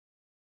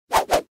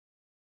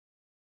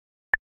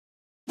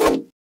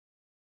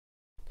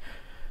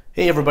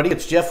Hey everybody,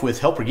 it's Jeff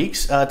with Helper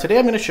Geeks. Today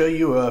I'm going to show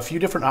you a few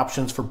different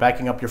options for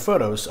backing up your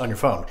photos on your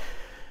phone.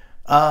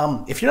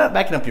 If you're not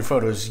backing up your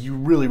photos, you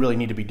really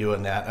need to be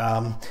doing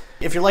that.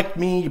 If you're like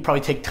me, you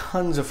probably take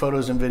tons of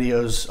photos and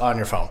videos on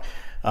your phone.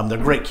 They're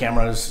great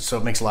cameras, so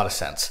it makes a lot of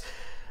sense.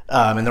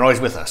 And they're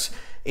always with us.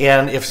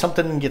 And if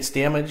something gets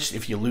damaged,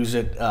 if you lose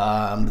it,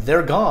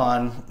 they're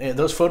gone.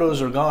 Those photos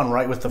are gone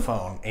right with the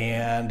phone.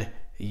 And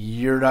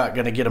you're not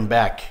going to get them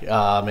back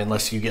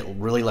unless you get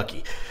really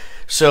lucky.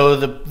 So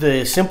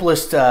the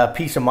simplest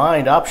peace of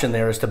mind option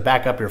there is to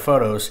back up your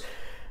photos.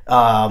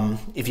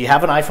 If you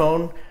have an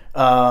iPhone,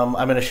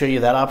 I'm going to show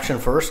you that option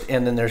first,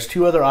 and then there's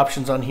two other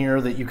options on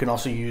here that you can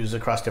also use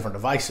across different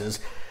devices,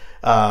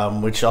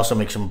 which also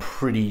makes them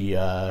pretty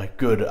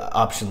good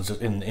options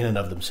in and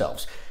of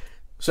themselves.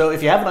 So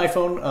if you have an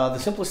iPhone, the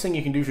simplest thing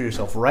you can do for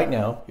yourself right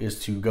now is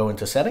to go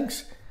into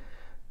Settings,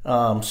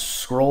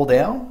 scroll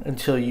down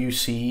until you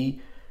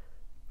see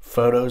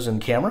Photos and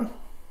Camera,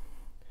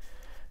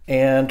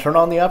 and turn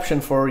on the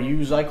option for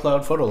Use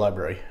iCloud Photo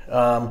Library.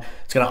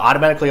 It's going to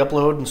automatically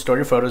upload and store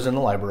your photos in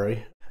the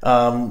library.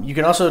 You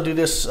can also do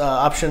this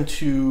option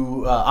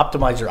to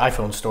optimize your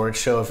iPhone storage.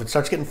 So if it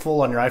starts getting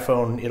full on your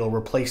iPhone, it'll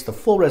replace the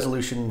full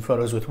resolution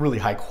photos with really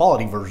high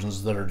quality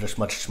versions that are just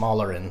much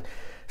smaller in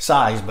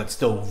size, but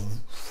still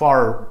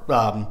far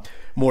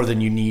more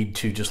than you need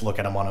to just look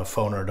at them on a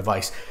phone or a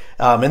device.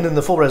 And then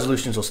the full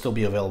resolutions will still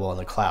be available in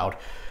the cloud.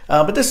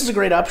 But this is a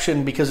great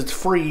option because it's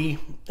free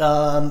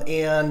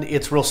and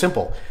it's real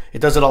simple. It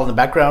does it all in the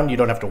background. You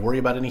don't have to worry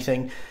about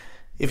anything.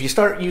 If you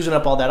start using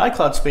up all that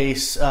iCloud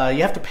space,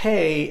 you have to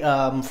pay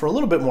for a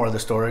little bit more of the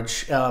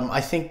storage.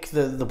 I think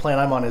the plan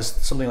I'm on is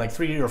something like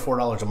 $3 or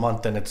 $4 a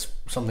month, and it's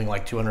something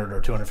like 200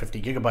 or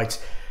 250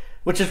 gigabytes,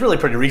 which is really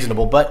pretty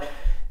reasonable. But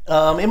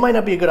it might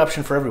not be a good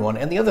option for everyone.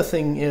 And the other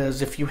thing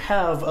is, if you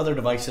have other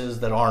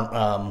devices that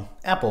aren't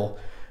Apple,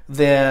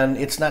 then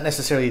it's not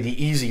necessarily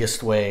the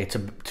easiest way to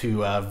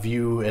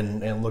view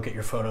and look at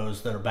your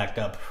photos that are backed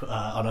up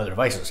on other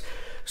devices.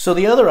 So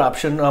the other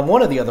option,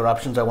 one of the other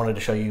options I wanted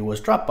to show you was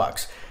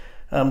Dropbox.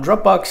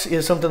 Dropbox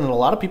is something that a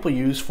lot of people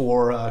use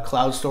for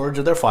cloud storage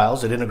of their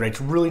files. It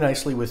integrates really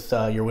nicely with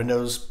your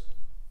Windows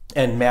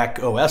and Mac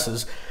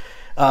OSs.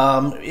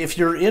 If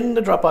you're in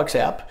the Dropbox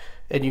app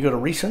and you go to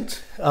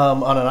Recent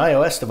on an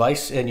iOS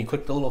device and you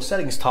click the little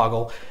settings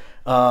toggle,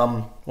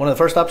 one of the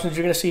first options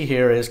you're going to see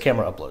here is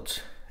camera uploads.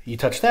 You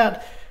touch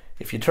that,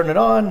 if you turn it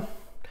on,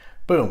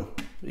 boom,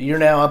 you're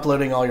now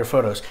uploading all your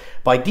photos.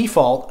 By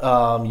default,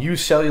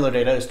 use cellular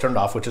data is turned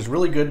off, which is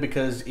really good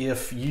because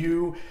if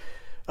you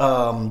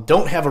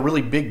don't have a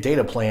really big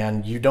data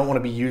plan, you don't want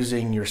to be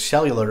using your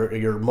cellular or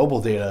your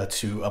mobile data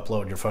to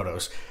upload your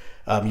photos.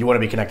 You want to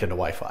be connected to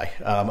Wi-Fi.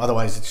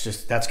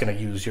 Otherwise, that's going to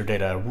use your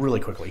data really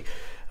quickly.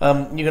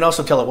 You can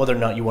also tell it whether or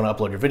not you want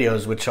to upload your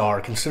videos, which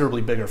are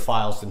considerably bigger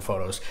files than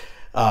photos.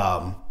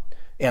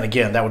 And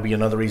again, that would be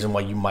another reason why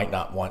you might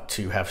not want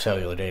to have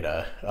cellular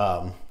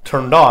data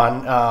turned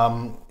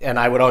on. And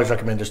I would always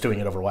recommend just doing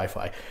it over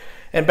Wi-Fi.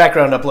 And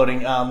background uploading,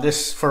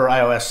 this for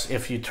iOS,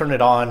 if you turn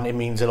it on, it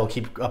means it'll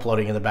keep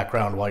uploading in the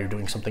background while you're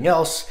doing something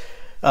else.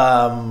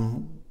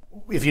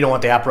 If you don't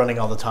want the app running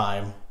all the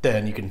time,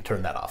 then you can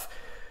turn that off.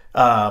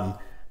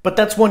 But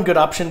that's one good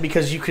option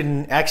because you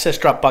can access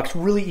Dropbox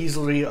really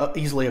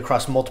easily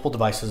across multiple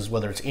devices,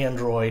 whether it's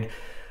Android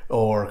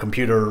or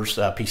computers,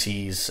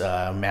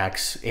 PCs,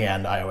 Macs,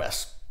 and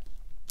iOS.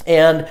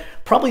 And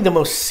probably the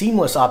most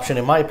seamless option,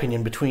 in my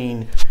opinion,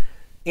 between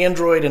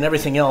Android and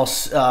everything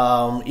else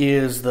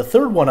is the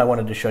third one I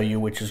wanted to show you,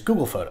 which is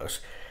Google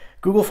Photos.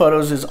 Google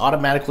Photos is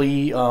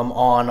automatically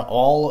on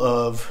all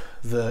of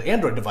the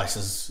Android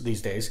devices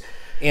these days,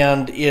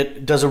 and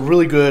it does a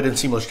really good and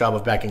seamless job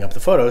of backing up the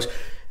photos.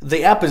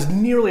 The app is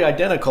nearly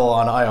identical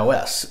on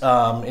iOS.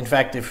 In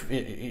fact,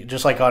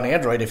 just like on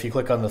Android, if you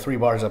click on the three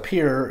bars up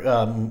here,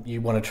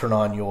 you want to turn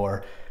on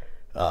your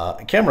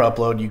camera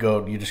upload,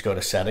 you just go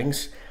to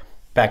Settings,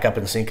 Backup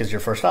and Sync is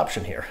your first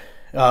option here.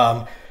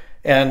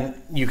 And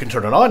you can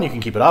turn it on, you can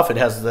keep it off. It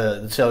has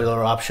the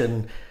cellular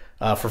option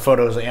for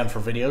photos and for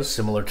videos,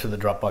 similar to the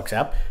Dropbox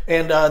app.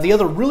 And the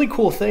other really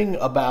cool thing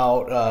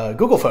about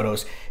Google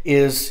Photos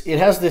is it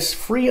has this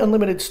free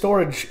unlimited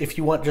storage if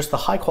you want just the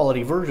high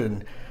quality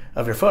version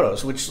of your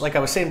photos, which, like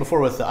I was saying before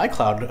with the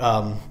iCloud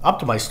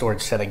optimized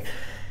storage setting,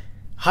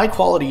 high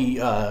quality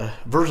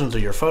versions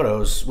of your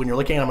photos, when you're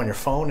looking at them on your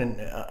phone, and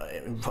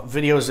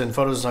videos and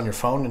photos on your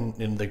phone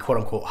in the quote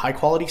unquote high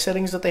quality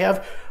settings that they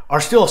have,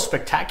 are still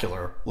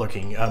spectacular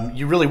looking.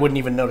 You really wouldn't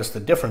even notice the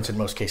difference in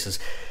most cases.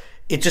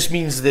 It just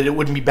means that it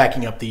wouldn't be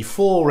backing up the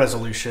full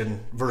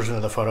resolution version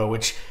of the photo,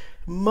 which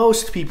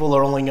most people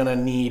are only going to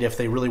need if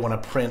they really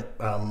want to print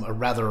a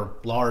rather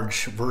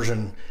large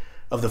version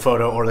of the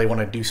photo, or they want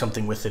to do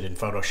something with it in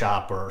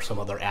Photoshop or some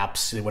other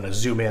apps. They want to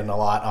zoom in a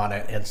lot on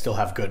it and still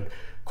have good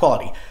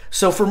quality.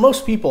 So for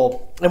most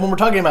people, and when we're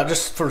talking about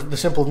just for the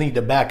simple need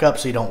to back up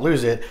so you don't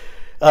lose it,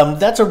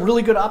 that's a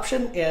really good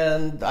option,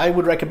 and I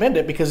would recommend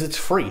it because it's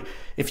free.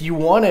 If you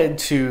wanted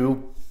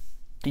to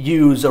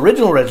use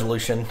original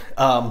resolution,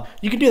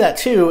 you can do that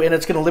too, and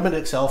it's going to limit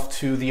itself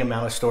to the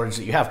amount of storage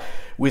that you have.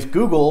 With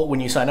Google, when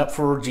you sign up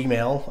for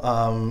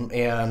Gmail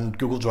and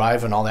Google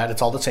Drive and all that,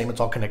 it's all the same, it's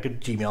all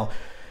connected to Gmail.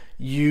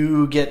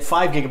 You get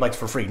 5 gigabytes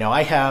for free. Now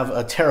I have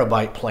a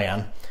terabyte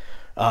plan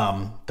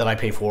that I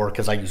pay for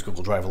because I use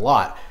Google Drive a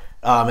lot,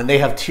 and they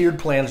have tiered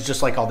plans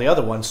just like all the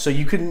other ones, so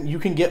you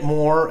can get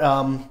more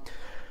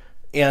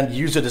and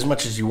use it as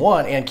much as you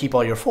want and keep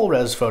all your full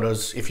res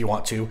photos if you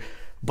want to.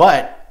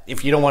 But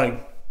if you don't want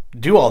to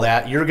do all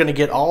that, you're going to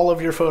get all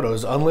of your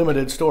photos,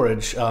 unlimited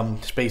storage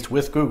space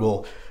with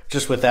Google,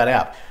 just with that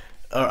app,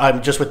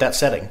 just with that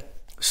setting.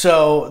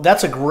 So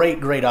that's a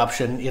great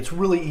option. It's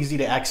really easy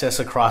to access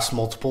across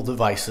multiple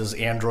devices,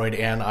 Android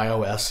and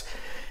iOS,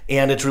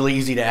 and it's really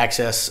easy to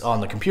access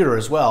on the computer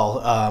as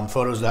well.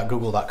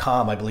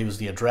 Photos.google.com, I believe, is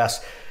the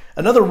address.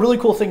 Another really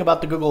cool thing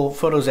about the Google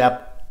Photos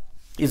app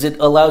is it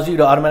allows you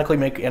to automatically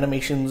make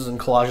animations and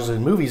collages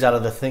and movies out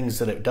of the things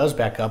that it does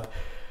back up,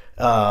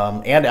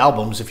 and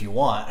albums if you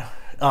want.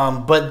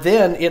 But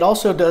then it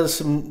also does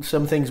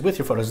some things with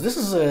your photos. This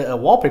is a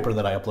wallpaper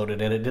that I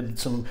uploaded, and it did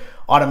some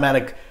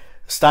automatic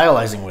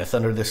stylizing with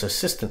under this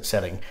assistant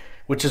setting,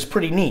 which is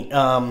pretty neat.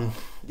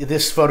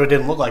 This photo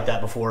didn't look like that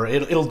before.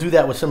 It'll do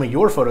that with some of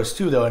your photos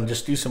too, though, and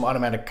just do some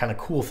automatic kind of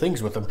cool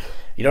things with them.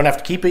 You don't have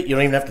to keep it. You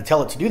don't even have to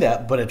tell it to do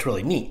that, but it's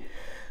really neat.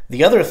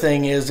 The other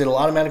thing is it'll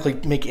automatically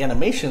make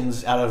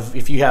animations out of,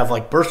 if you have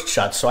like burst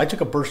shots. So I took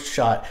a burst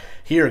shot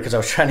here because I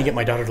was trying to get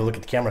my daughter to look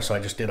at the camera, so I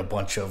just did a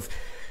bunch of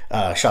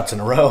shots in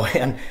a row,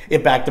 and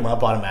it backed them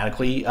up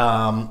automatically,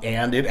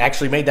 and it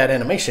actually made that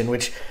animation,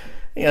 which,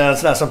 you know,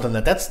 it's not something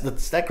that's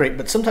that great.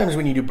 But sometimes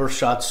when you do burst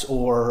shots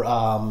or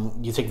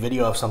you take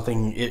video of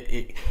something,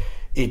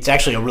 it's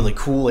actually a really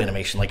cool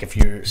animation. Like if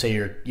you're, say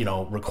you're, you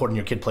know, recording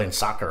your kid playing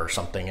soccer or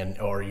something,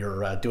 or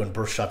you're doing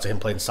burst shots of him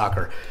playing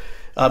soccer.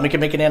 It can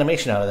make an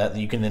animation out of that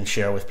you can then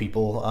share with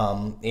people,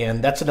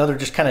 and that's another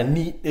just kind of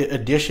neat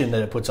addition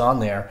that it puts on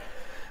there.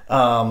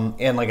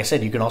 And like I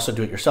said, you can also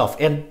do it yourself.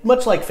 And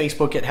much like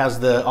Facebook, it has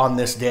the on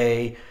this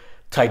day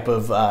type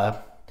of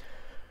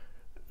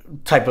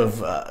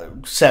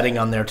setting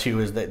on there too,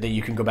 is that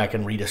you can go back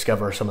and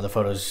rediscover some of the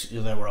photos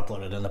that were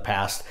uploaded in the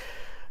past.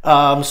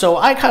 So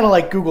I kind of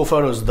like Google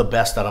Photos the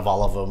best out of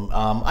all of them.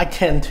 I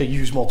tend to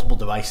use multiple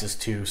devices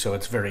too, so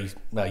it's very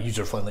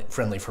user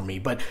friendly for me.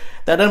 But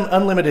that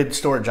unlimited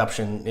storage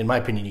option, in my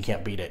opinion, you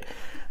can't beat it.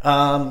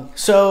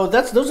 So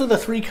those are the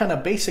 3 kind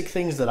of basic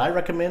things that I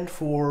recommend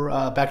for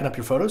backing up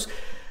your photos.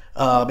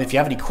 If you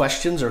have any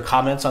questions or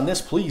comments on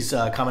this, please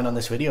comment on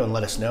this video and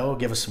let us know.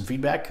 Give us some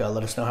feedback.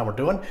 Let us know how we're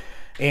doing.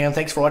 And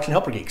thanks for watching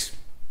Helper Geeks.